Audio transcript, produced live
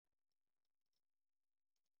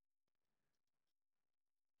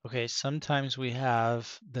Okay, sometimes we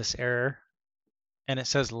have this error and it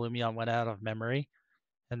says Lumion went out of memory,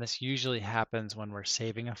 and this usually happens when we're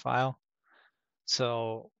saving a file.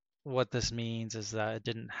 So what this means is that it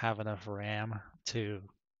didn't have enough RAM to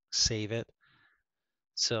save it.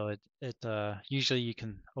 So it usually you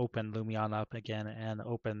can open Lumion up again and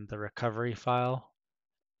open the recovery file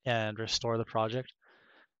and restore the project,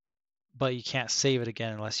 but you can't save it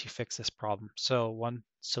again unless you fix this problem. So one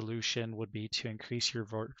solution would be to increase your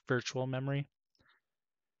virtual memory.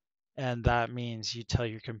 And that means you tell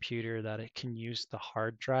your computer that it can use the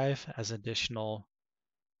hard drive as additional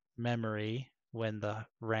memory when the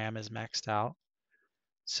RAM is maxed out.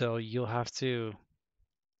 So you'll have to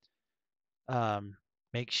um,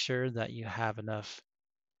 make sure that you have enough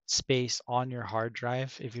space on your hard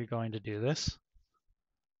drive if you're going to do this.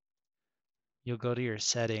 You'll go to your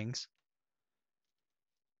settings,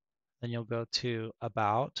 then you'll go to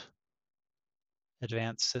About,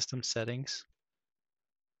 Advanced System Settings,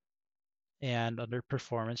 and under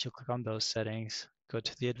Performance, you'll click on those settings, go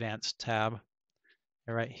to the Advanced tab,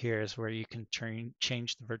 and right here is where you can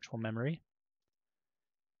change the virtual memory.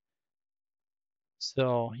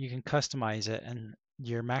 So you can customize it, and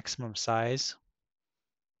your maximum size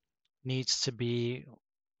needs to be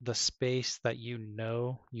the space that you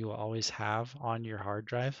know you will always have on your hard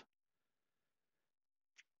drive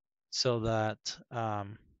so that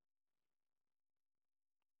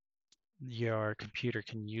your computer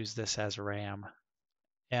can use this as RAM.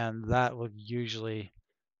 And that will usually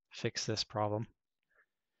fix this problem.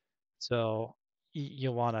 So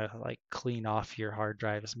you'll want to like clean off your hard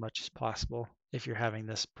drive as much as possible if you're having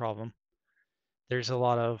this problem. There's a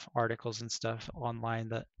lot of articles and stuff online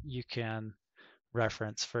that you can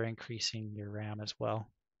reference for increasing your RAM as well.